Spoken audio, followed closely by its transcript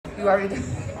You already did.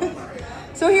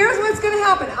 So here's what's going to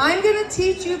happen. I'm going to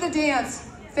teach you the dance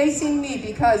facing me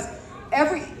because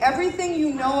everything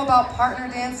you know about partner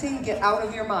dancing, get out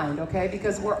of your mind, okay?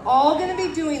 Because we're all going to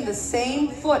be doing the same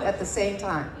foot at the same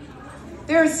time.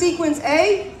 There's sequence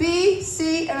A, B,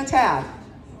 C, and a tag.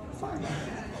 Fine.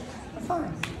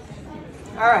 Fine.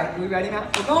 All right, we ready now?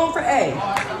 We're going for A.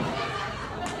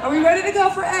 Are we ready to go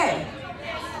for A?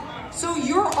 So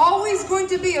you're always going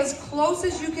to be as close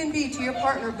as you can be to your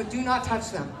partner, but do not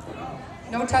touch them.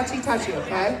 No touchy-touchy,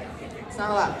 okay? It's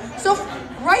not allowed. So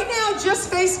right now, just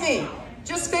face me.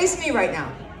 Just face me right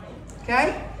now,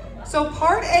 okay? So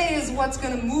part A is what's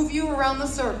going to move you around the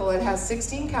circle. It has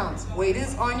 16 counts. Weight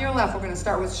is on your left. We're going to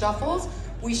start with shuffles.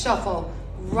 We shuffle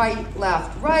right,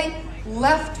 left, right,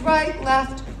 left, right,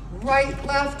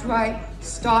 left, right,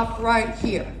 stop right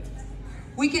here.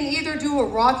 We can either do a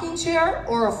rocking chair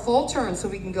or a full turn, so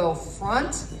we can go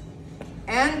front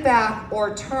and back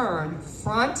or turn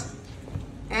front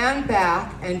and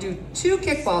back and do 2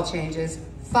 kickball changes,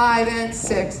 5 and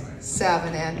 6,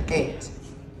 7 and 8.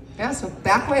 Yeah, so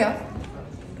back way up.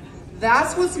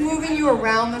 That's what's moving you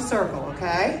around the circle,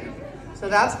 okay? So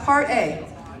that's part A.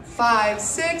 5,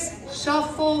 6,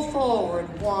 shuffle forward.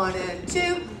 1 and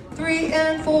 2, 3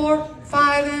 and 4,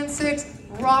 5 and 6,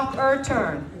 rock or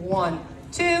turn. 1,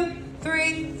 2,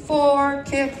 3, 4,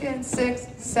 kick and 6,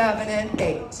 7 and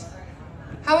 8.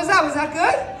 How was that? Was that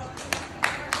good?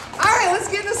 All right, let's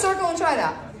get in a circle and try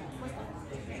that.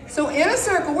 So in a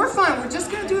circle, we're fine. We're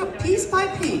just going to do it piece by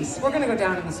piece. We're going to go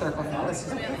down in the circle now.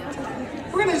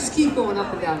 We're going to just keep going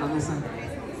up and down on this one.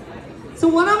 So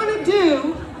what I'm going to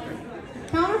do,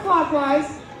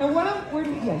 counterclockwise, and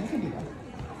yeah, you can do that.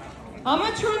 I'm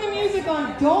going to turn the music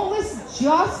on. Don't listen,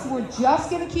 we're just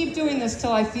going to keep doing this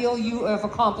till I feel you have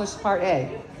accomplished part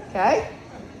A, okay?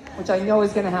 Which I know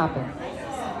is going to happen.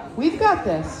 We've got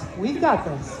this. We've got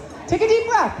this. Take a deep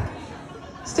breath.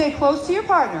 Stay close to your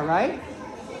partner, right?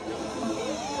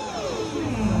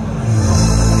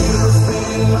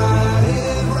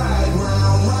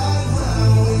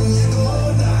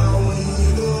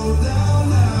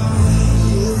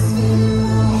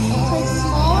 Take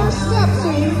smaller steps so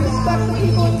you respect the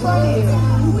people in front of you.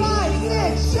 5,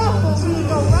 6, shuffle. So you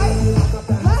go right,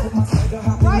 left,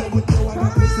 right, turn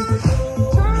around,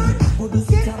 turn,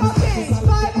 kick up change.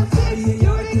 5 and 6,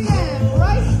 do it again.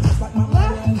 Right,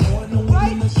 left, right, turn around,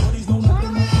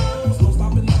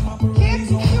 kick,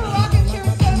 do a rocking chair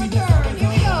instead of a turn. Here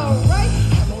we go. Right,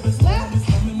 left,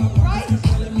 right,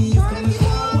 turn if you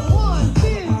want. 1, 2,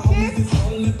 kick.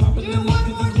 Do it one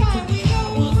more time. We go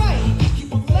right,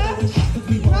 left,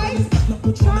 right,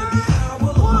 turn.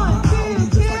 1, 2,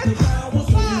 kick.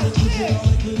 5, 6.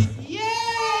 Yay!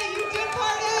 You did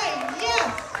part A.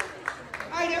 Yes.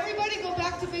 All right, everybody, go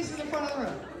back to facing the front of the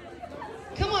room.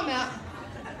 Come on, Matt.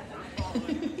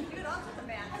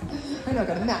 I know,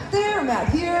 got a mat there, a mat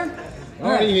here.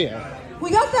 All right. Here. We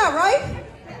got that, right?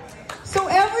 So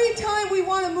every time we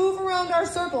want to move around our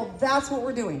circle, that's what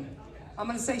we're doing. I'm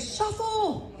going to say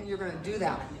shuffle, and you're going to do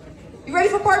that. You ready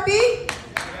for part B?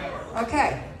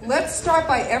 Okay, let's start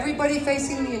by everybody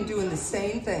facing me and doing the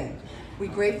same thing. We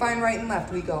grapevine right and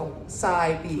left. We go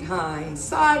side, behind,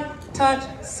 side, touch,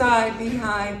 side,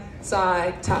 behind,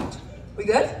 side, touch. We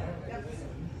good?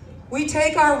 We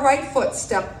take our right foot,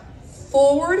 step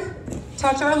forward,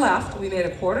 touch our left. We made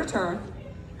a quarter turn.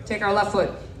 Take our left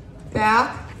foot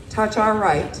back, touch our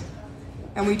right,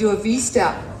 and we do a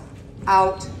V-step,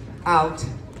 out, out,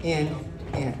 in.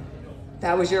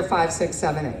 That was your 5, 6,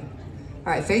 7, 8. All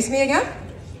right, face me again.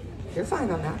 You're fine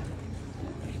on that.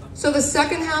 So the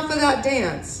second half of that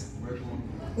dance,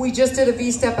 we just did a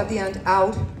V-step at the end,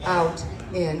 out, out,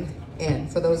 in,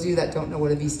 for those of you that don't know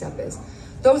what a V-step is.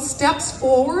 Those steps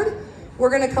forward,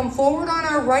 we're gonna come forward on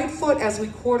our right foot as we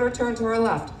quarter turn to our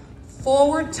left.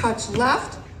 Forward, touch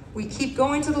left, we keep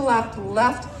going to the left,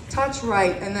 left, touch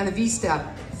right, and then a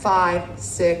V-step, 5,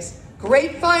 6,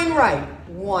 grapevine right,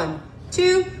 1,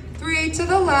 2, 3 to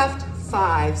the left,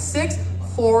 5, 6,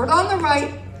 forward on the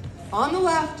right, on the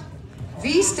left,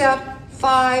 V-step,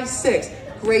 5, 6,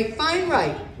 grapevine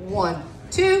right, 1,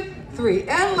 2, 3,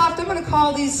 and left. I'm gonna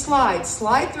call these slides.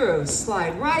 Slide through,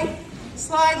 slide right,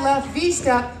 slide left,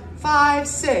 V-step, 5,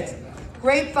 6,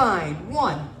 grapevine,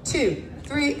 1, 2,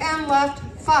 3, and left,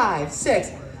 5,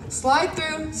 6, slide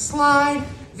through, slide,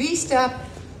 V-step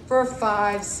for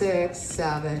 5, 6,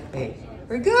 7, 8.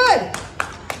 Very good.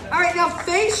 All right, now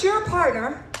face your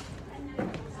partner.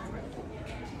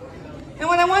 And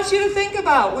what I want you to think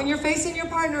about when you're facing your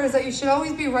partner is that you should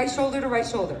always be right shoulder to right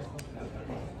shoulder.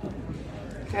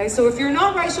 Okay, so if you're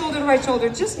not right shoulder to right shoulder,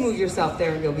 just move yourself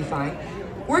there and you'll be fine.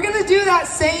 We're gonna do that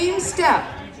same step.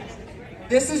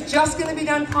 This is just going to be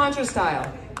done Contra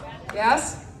style.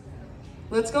 Yes?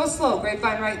 Let's go slow.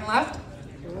 Grapevine right and left.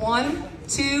 1,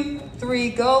 2, 3,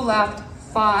 go left.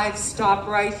 5, stop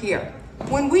right here.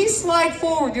 When we slide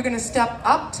forward, you're going to step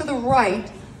up to the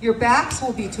right. Your backs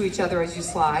will be to each other as you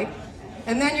slide.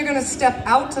 And then you're going to step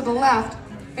out to the left,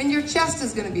 and your chest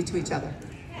is going to be to each other.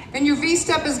 And your V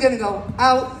step is going to go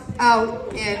out,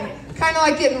 out, in. Kind of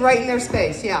like getting right in their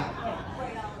space. Yeah.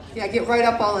 Yeah, get right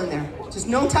up all in there. Just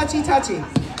no touchy-touchy.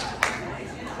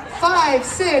 5,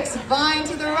 6, vine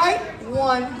to the right.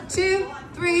 1, 2,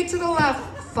 3 to the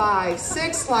left. 5,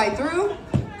 6, slide through.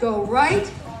 Go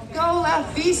right, go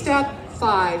left, V step.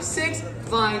 5, 6,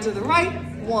 vine to the right.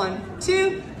 1,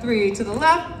 2, 3 to the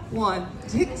left. 1,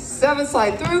 6, 7,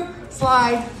 slide through.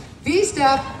 Slide, V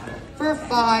step for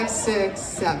 5, 6,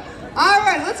 7. All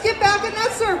right, let's get back in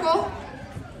that circle.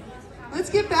 Let's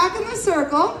get back in the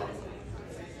circle.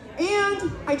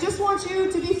 And I just want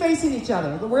you to be facing each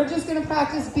other. We're just going to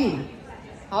practice B.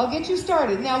 I'll get you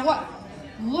started. Now,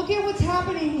 look at what's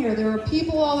happening here. There are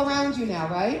people all around you now,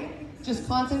 right? Just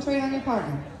concentrate on your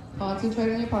partner.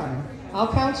 Concentrate on your partner.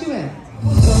 I'll count you in.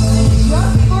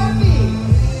 Just part B.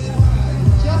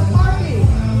 Just part B.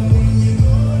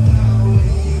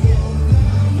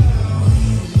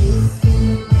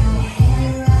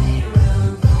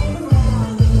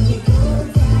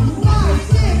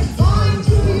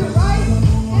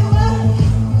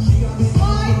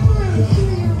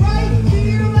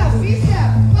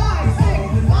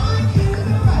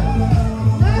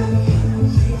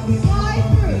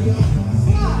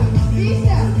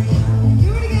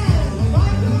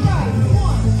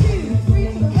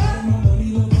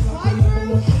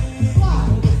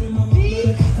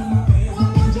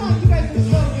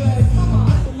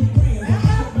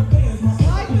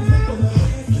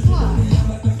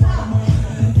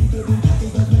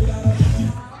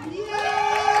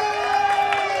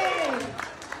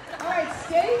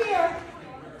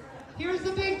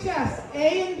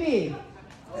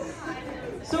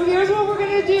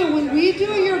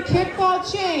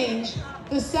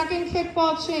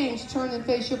 Change, turn and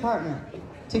face your partner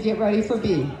to get ready for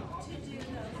B.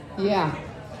 Yeah.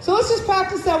 So let's just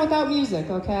practice that without music,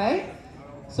 okay?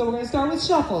 So we're going to start with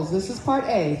shuffles. This is part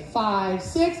A. 5,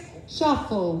 6,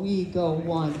 shuffle. We go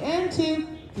 1 and 2,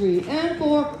 3 and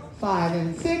 4, 5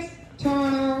 and 6.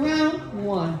 Turn around.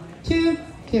 1, 2.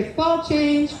 Kickball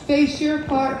change. Face your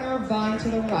partner. Vine to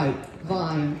the right.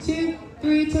 Vine 2,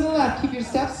 3 to the left. Keep your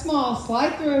steps small.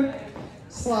 Slide through.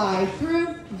 Slide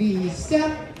through. V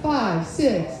step. 5,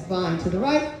 6, vine to the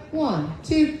right. 1,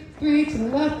 2, 3 to the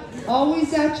left.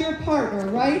 Always at your partner,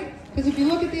 right? Because if you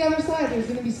look at the other side, there's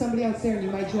going to be somebody else there and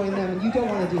you might join them, and you don't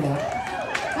want to do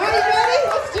that. All right, ready?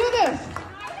 Let's do this.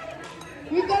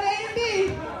 We've got A and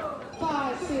B.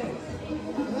 5, 6.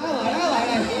 I like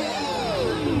it.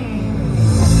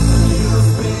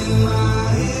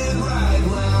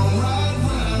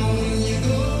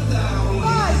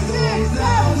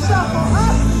 Shuffle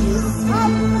up,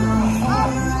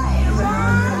 up, turn,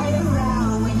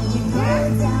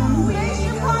 face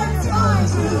your partner, vine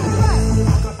to the left,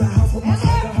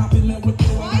 and left,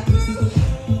 slide through,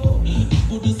 V,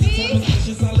 vine to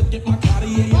the right,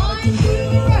 left, slide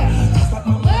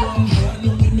through,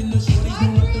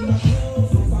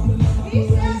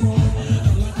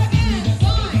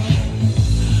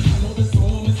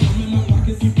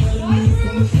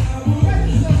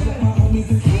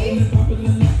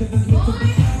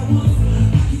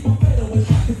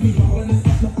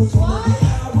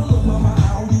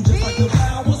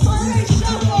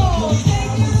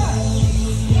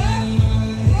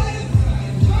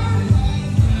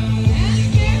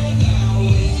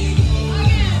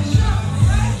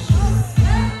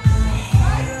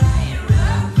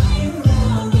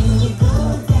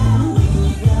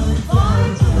 step, again,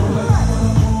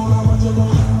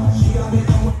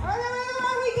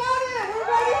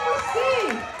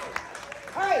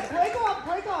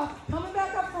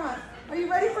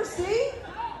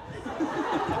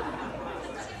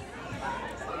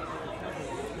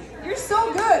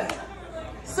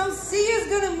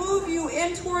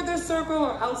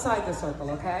 outside the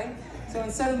circle, okay? So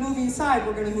instead of moving side,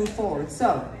 we're going to move forward.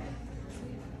 So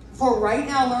for right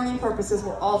now, learning purposes,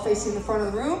 we're all facing the front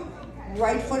of the room.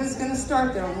 Right foot is going to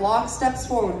start there. Lock steps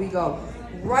forward. We go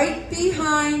right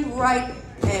behind right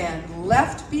and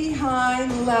left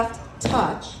behind left,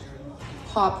 touch.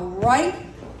 Hop right,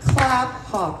 clap,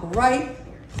 hop right,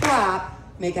 clap.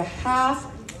 Make a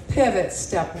half pivot,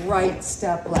 step right,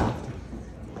 step left.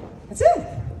 That's it.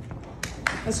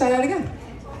 Let's try that again.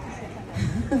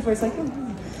 For a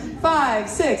second. 5,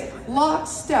 6, lock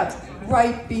steps,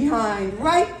 right behind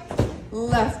right,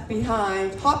 left,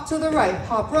 behind, hop to the right,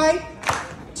 hop right,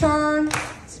 turn,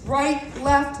 right,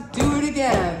 left, do it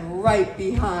again, right,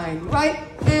 behind, right,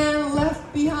 and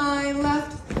left, behind,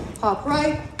 left, hop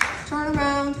right, turn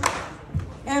around,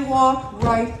 and walk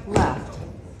right, left.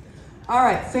 All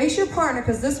right, face your partner,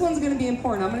 because this one's going to be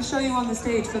important. I'm going to show you on the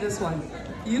stage for this one.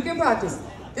 You can practice.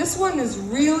 This one is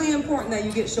really important that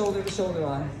you get shoulder to shoulder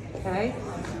on, okay?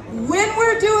 When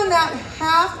we're doing that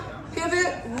half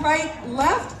pivot right,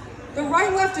 left, the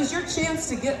right, left is your chance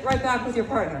to get right back with your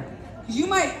partner. You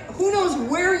might, who knows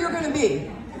where you're going to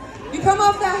be. You come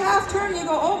off that half turn, you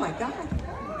go, oh my God.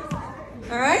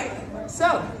 All right?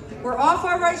 So, we're off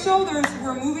our right shoulders.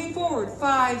 We're moving forward.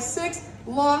 5, 6,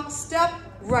 lock, step,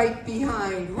 right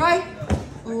behind, right,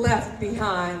 left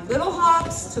behind. Little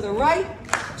hops to the right,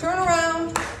 turn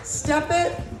around, step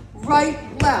it, right,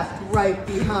 right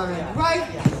behind, right,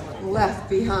 left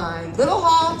behind. Little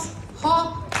hops,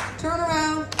 hop, turn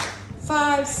around,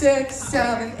 5, 6,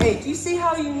 7, 8. Do you see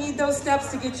how you need those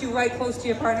steps to get you right close to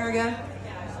your partner again?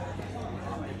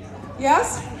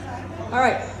 Yes? All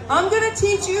right. I'm going to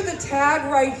teach you the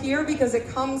tag right here because it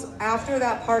comes after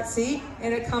that part C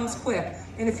and it comes quick.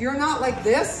 And if you're not like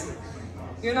this,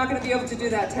 you're not going to be able to do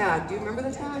that tag. Do you remember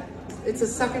the tag? It's the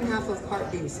second half of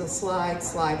part B. So slide,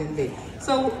 slide, and V.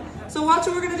 So watch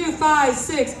what we're going to do. 5,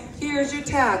 6. Here's your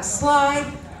tag. Slide,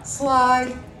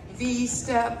 slide, V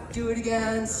step. Do it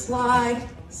again. Slide,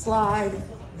 slide,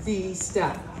 V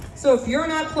step. So if you're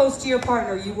not close to your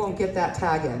partner, you won't get that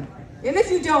tag in. And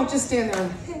if you don't, just stand there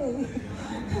and hey.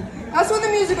 That's when the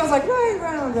music goes like right,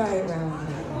 round, right, round,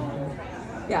 right, round.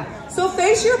 Yeah. So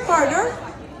face your partner.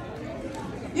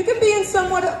 You can be in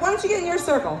somewhat, why don't you get in your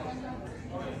circle?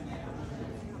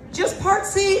 Just part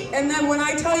C, and then when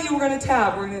I tell you we're going to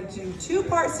tab, we're going to do 2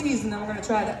 part C's, and then we're going to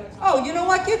try that. Oh, you know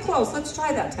what? Get close. Let's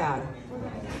try that tag.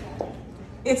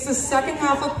 It's the second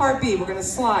half of part B. We're going to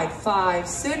slide 5,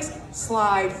 6,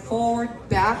 slide forward,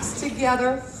 backs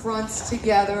together, fronts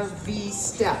together, V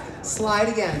step. Slide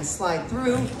again, slide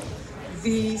through,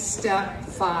 V step,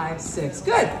 5, 6.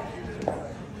 Good.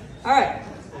 All right.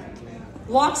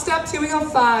 Lock steps, here we go,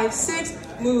 5, 6,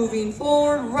 moving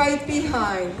forward, right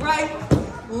behind, right,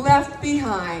 left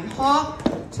behind, hop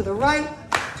to the right,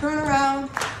 turn around,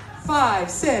 5,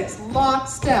 6, lock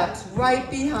steps, right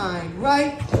behind,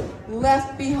 right,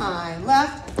 left behind,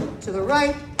 left, to the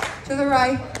right,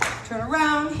 turn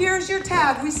around. Here's your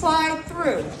tag. We slide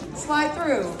through,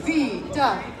 V,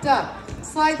 duck, duck,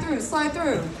 slide through,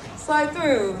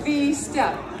 V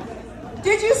step.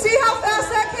 Did you see how fast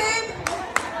that came?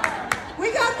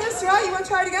 We got this, right? You want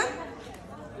to try it again?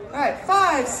 All right,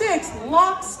 5, 6,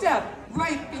 lock step,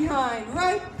 right behind,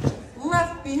 right,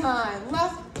 left behind,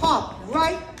 left, hop,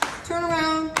 right, turn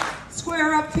around,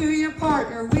 square up to your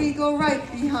partner. We go right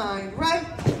behind, right,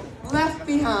 left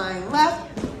behind,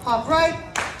 left, hop right,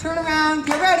 turn around,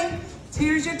 get ready.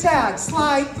 Here's your tag.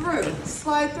 Slide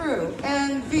through,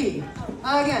 and V.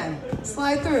 Again,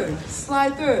 slide through,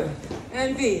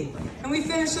 and V. And we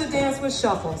finish the dance with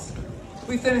shuffles.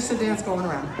 We finish the dance going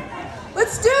around.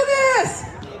 Let's do this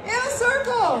in a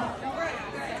circle.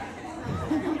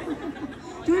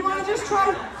 Do we want to just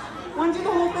try? Want to do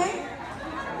the whole thing?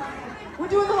 We're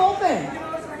doing the whole thing.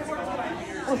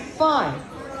 Oh, fine.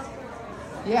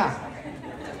 Yeah.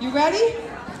 You ready?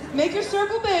 Make your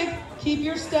circle big. Keep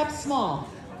your steps small.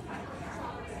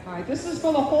 All right, this is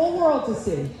for the whole world to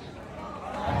see.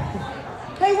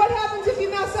 Hey, what happens if you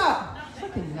mess up?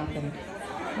 Freaking nothing.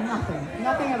 Nothing.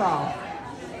 Nothing at all.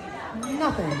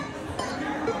 Nothing.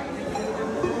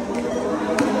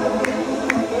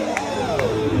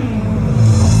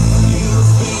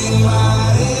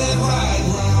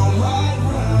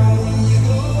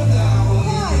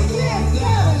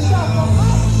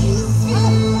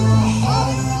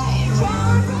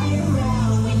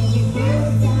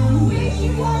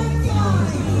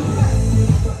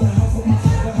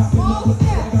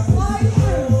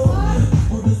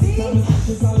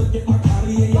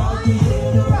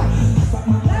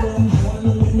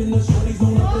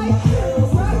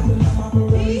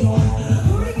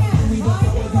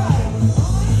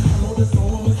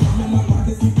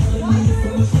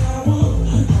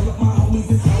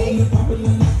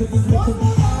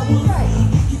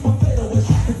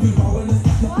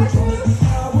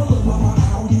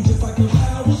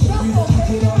 Shut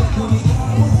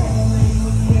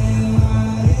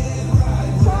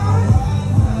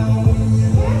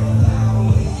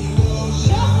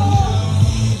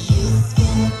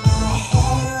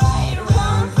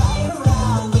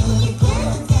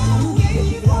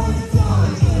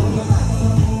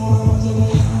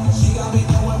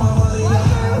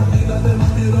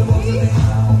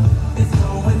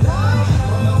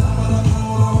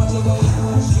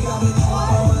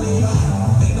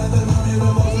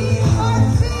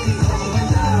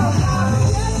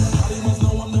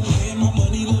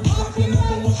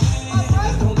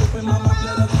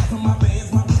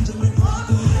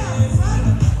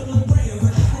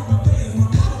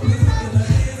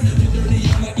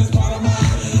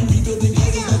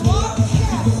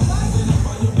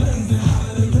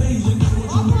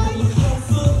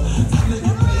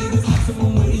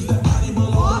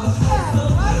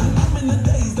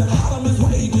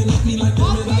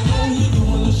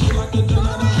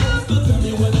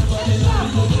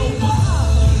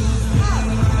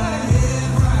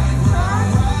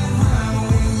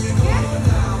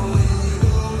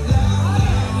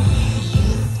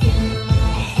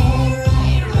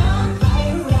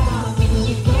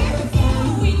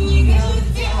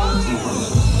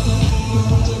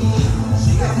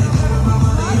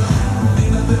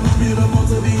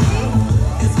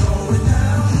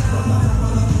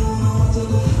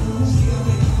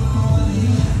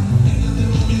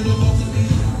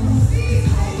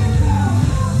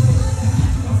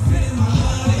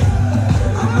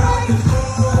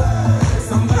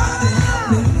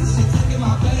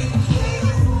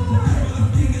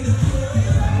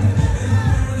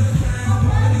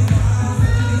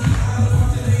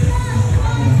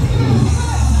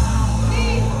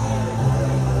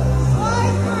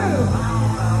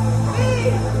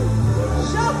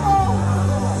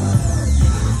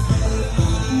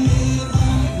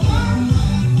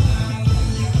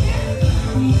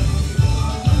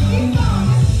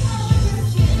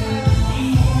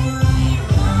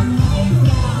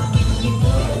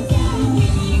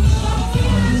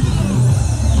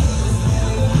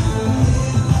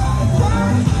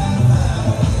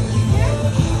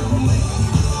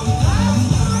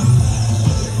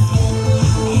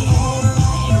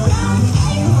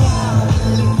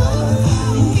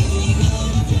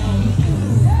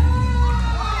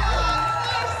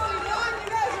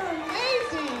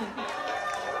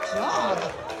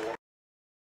Garland.